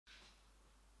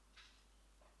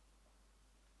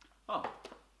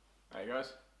Hey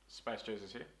guys, Space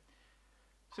Jesus here.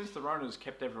 Since the Rona's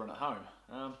kept everyone at home,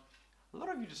 a lot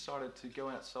of you decided to go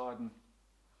outside and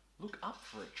look up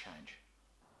for a change.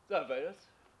 Don't beat us.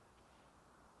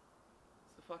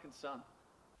 It's the fucking sun.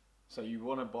 So you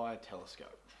want to buy a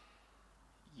telescope.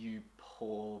 You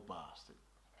poor bastard.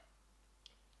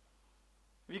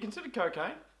 Have you considered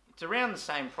cocaine? It's around the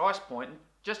same price point and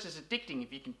just as addicting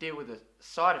if you can deal with the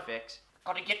side effects.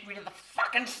 Gotta get rid of the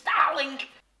fucking Starlink!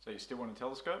 So you still want a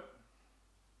telescope?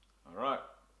 Alright,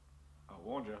 I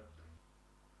warned you.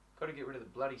 Gotta get rid of the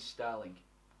bloody Starlink.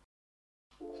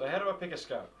 So how do I pick a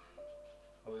scope?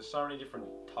 Well, there's so many different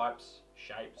types,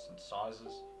 shapes and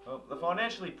sizes. Well, the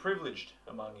financially privileged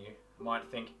among you might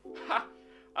think, Ha!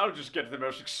 I'll just get the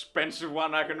most expensive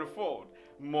one I can afford.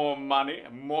 More money,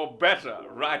 more better,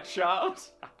 right,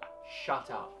 Charles?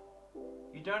 Shut up.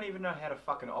 You don't even know how to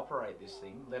fucking operate this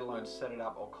thing, let alone set it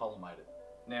up or collimate it.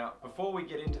 now, before we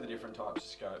get into the different types of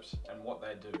scopes and what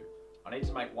they do, I need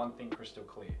to make one thing crystal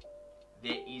clear.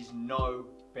 There is no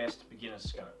best beginner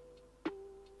scope.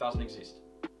 Doesn't exist.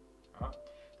 Alright?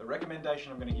 The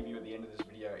recommendation I'm going to give you at the end of this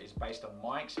video is based on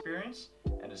my experience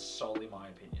and is solely my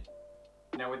opinion.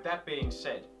 Now, with that being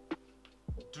said,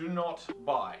 do not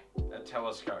buy a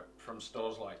telescope from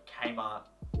stores like Kmart,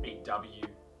 Big W,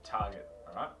 Target,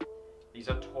 alright? These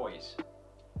are toys.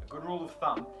 A good rule of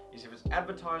thumb is if it's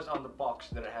advertised on the box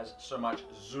that it has so much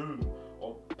zoom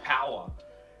or power,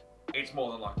 it's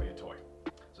more than likely a toy.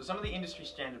 So some of the industry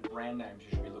standard brand names you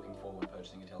should be looking for when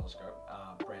purchasing a telescope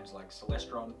are brands like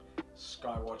Celestron,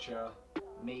 Skywatcher,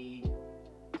 Meade,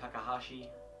 Takahashi.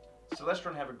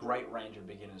 Celestron have a great range of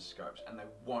beginner's scopes and they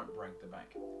won't break the bank.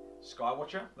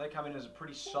 Skywatcher, they come in as a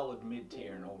pretty solid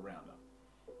mid-tier and all-rounder.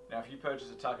 Now if you purchase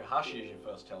a Takahashi as your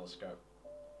first telescope,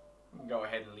 you can go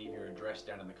ahead and leave your address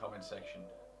down in the comment section.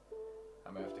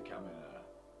 I'm going to have to come and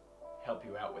help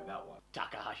you out with that one.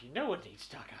 Takahashi. No one needs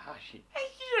Takahashi. Hey,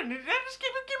 you don't need that. Just give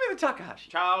me the Takahashi.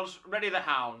 Charles, ready the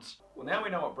hounds. Well, now we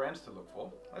know what brands to look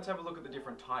for, let's have a look at the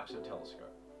different types of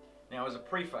telescope. Now as a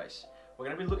preface, we're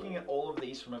going to be looking at all of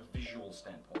these from a visual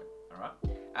standpoint, alright?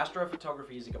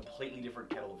 Astrophotography is a completely different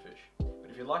kettle of fish. But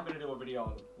if you'd like me to do a video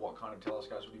on what kind of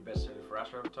telescopes would be best suited for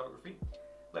astrophotography,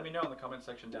 let me know in the comment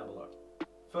section down below.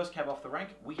 First cab off the rank,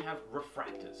 we have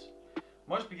refractors.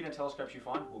 Most beginner telescopes you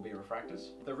find will be refractors.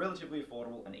 They're relatively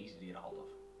affordable and easy to get a hold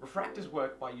of. Refractors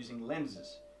work by using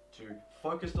lenses to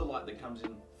focus the light that comes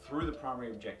in through the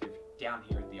primary objective down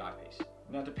here at the eyepiece.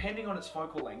 Now, depending on its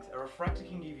focal length, a refractor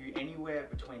can give you anywhere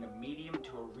between a medium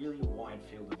to a really wide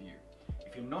field of view.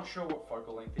 If you're not sure what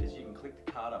focal length is, you can click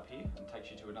the card up here and it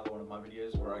takes you to another one of my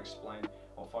videos where I explain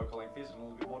what focal length is in a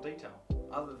little bit more detail.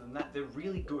 Other than that, they're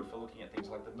really good for looking at things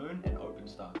like the moon and open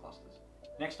star clusters.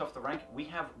 Next off the rank, we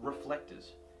have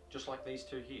reflectors, just like these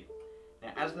two here.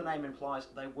 Now, as the name implies,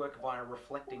 they work via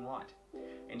reflecting light.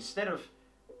 Instead of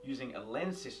using a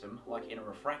lens system like in a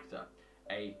refractor,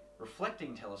 a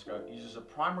reflecting telescope uses a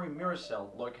primary mirror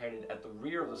cell located at the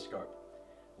rear of the scope.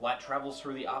 Light travels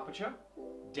through the aperture,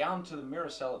 down to the mirror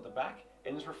cell at the back,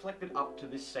 and is reflected up to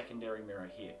this secondary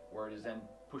mirror here, where it is then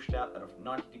pushed out at a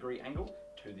 90-degree angle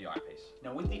to the eyepiece.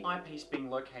 Now, with the eyepiece being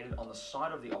located on the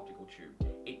side of the optical tube,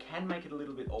 it can make it a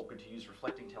little bit awkward to use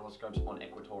reflecting telescopes on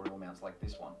equatorial mounts like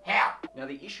this one. How? Now,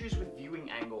 the issues with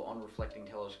viewing angle on reflecting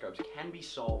telescopes can be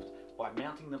solved by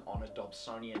mounting them on a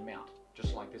Dobsonian mount,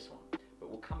 just like this one, but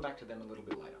we'll come back to them a little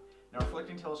bit later. Now,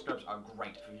 reflecting telescopes are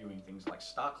great for viewing things like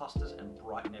star clusters and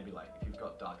bright nebulae if you've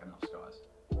got dark enough skies.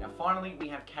 Now, finally, we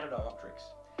have catadioptrics.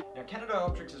 Now,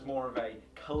 catadioptrics is more of a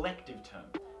collective term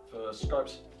for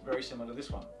scopes very similar to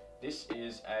this one. This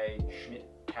is a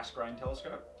Schmidt-Cassegrain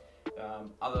telescope.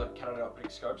 Other catadioptric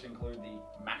scopes include the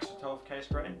Maksutov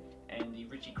Cassegrain and the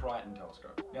Ritchie-Crichton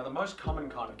telescope. Now, the most common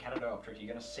kind of catadioptric you're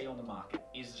going to see on the market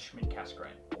is the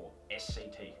Schmidt-Cassegrain, or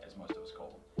SCT as most of us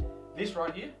call them. This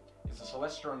right here is the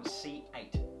Celestron C8.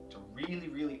 It's a really,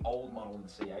 really old model of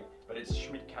the C8, but it's a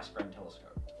Schmidt-Cassegrain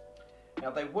telescope. Now,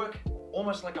 they work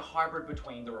almost like a hybrid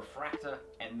between the refractor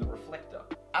and the reflector.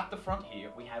 At the front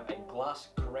here, we have a glass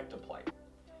corrector plate.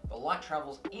 The light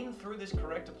travels in through this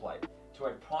corrector plate to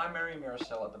a primary mirror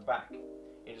cell at the back.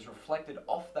 It is reflected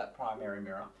off that primary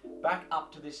mirror back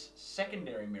up to this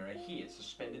secondary mirror here,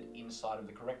 suspended inside of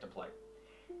the corrector plate.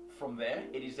 From there,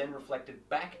 it is then reflected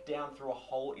back down through a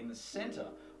hole in the center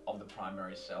of the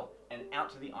primary cell and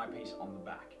out to the eyepiece on the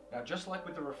back. Now, just like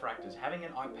with the refractors, having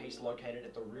an eyepiece located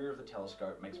at the rear of the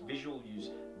telescope makes visual use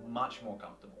much more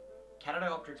comfortable.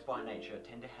 Catadioptrics by nature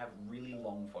tend to have really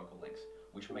long focal lengths,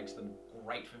 which makes them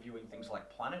great for viewing things like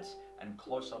planets and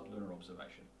close-up lunar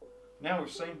observation. Now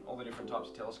we've seen all the different types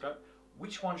of telescope,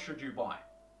 which one should you buy?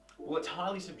 Well, it's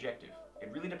highly subjective.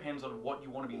 It really depends on what you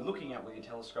want to be looking at with your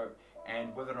telescope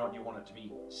and whether or not you want it to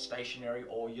be stationary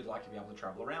or you'd like to be able to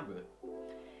travel around with it.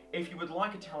 If you would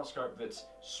like a telescope that's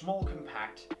small,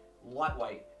 compact,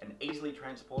 lightweight and easily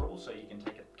transportable so you can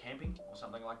take it camping or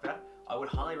something like that, I would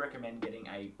highly recommend getting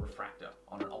a refractor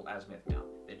on an alt-azimuth mount.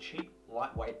 They're cheap,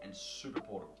 lightweight and super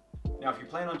portable. Now if you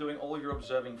plan on doing all of your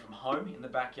observing from home in the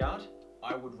backyard,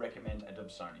 I would recommend a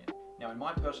Dobsonian. Now in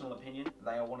my personal opinion,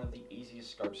 they are one of the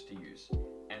easiest scopes to use,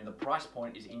 and the price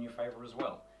point is in your favour as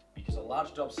well, because a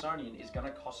large Dobsonian is going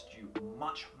to cost you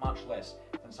much less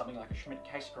than something like a Schmidt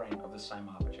case grain of the same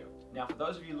aperture. Now for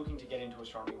those of you looking to get into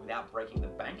astronomy without breaking the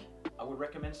bank, I would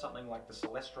recommend something like the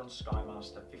Celestron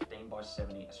Skymaster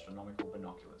 15x70 astronomical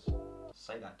binoculars.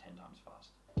 Say that 10 times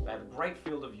fast. They have a great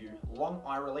field of view, long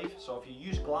eye relief, so if you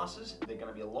use glasses, they're going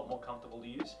to be a lot more comfortable to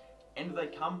use, and they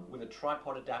come with a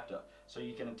tripod adapter, so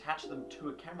you can attach them to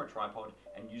a camera tripod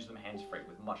and use them hands-free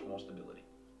with much more stability.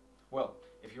 Well,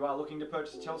 if you are looking to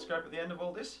purchase a telescope at the end of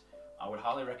all this, I would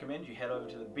highly recommend you head over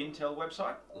to the Bintel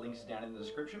website, links down in the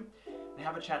description, and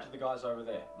have a chat to the guys over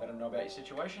there. Let them know about your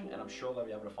situation, and I'm sure they'll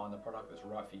be able to find the product that's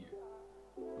right for you.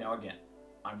 Now again,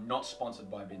 I'm not sponsored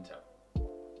by Bintel,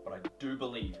 but I do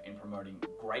believe in promoting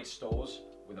great stores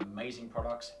with amazing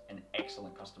products and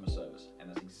excellent customer service, and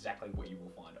that's exactly what you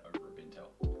will find over at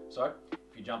Bintel. So,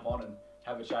 if you jump on and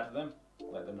have a chat to them,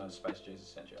 let them know Space Jesus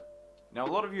sent you. Now, a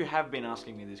lot of you have been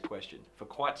asking me this question for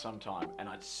quite some time, and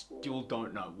I still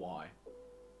don't know why.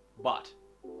 But,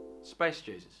 Space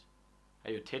Jesus,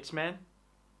 are you a tits man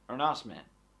or an ass man?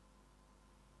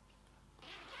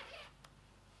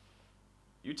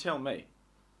 You tell me.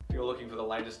 If you're looking for the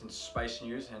latest in space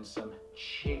news and some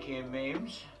chicken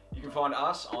memes, you can find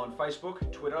us on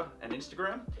Facebook, Twitter, and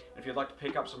Instagram. And if you'd like to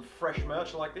pick up some fresh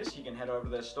merch like this, you can head over to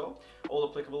their store. All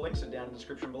applicable links are down in the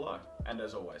description below. And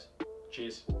as always,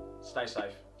 cheers, stay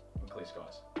safe, and clear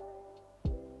skies.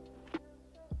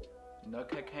 No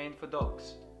cocaine for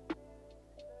dogs.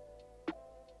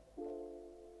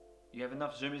 You have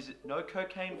enough zoomies. No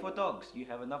cocaine for dogs. You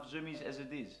have enough zoomies as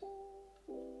it is.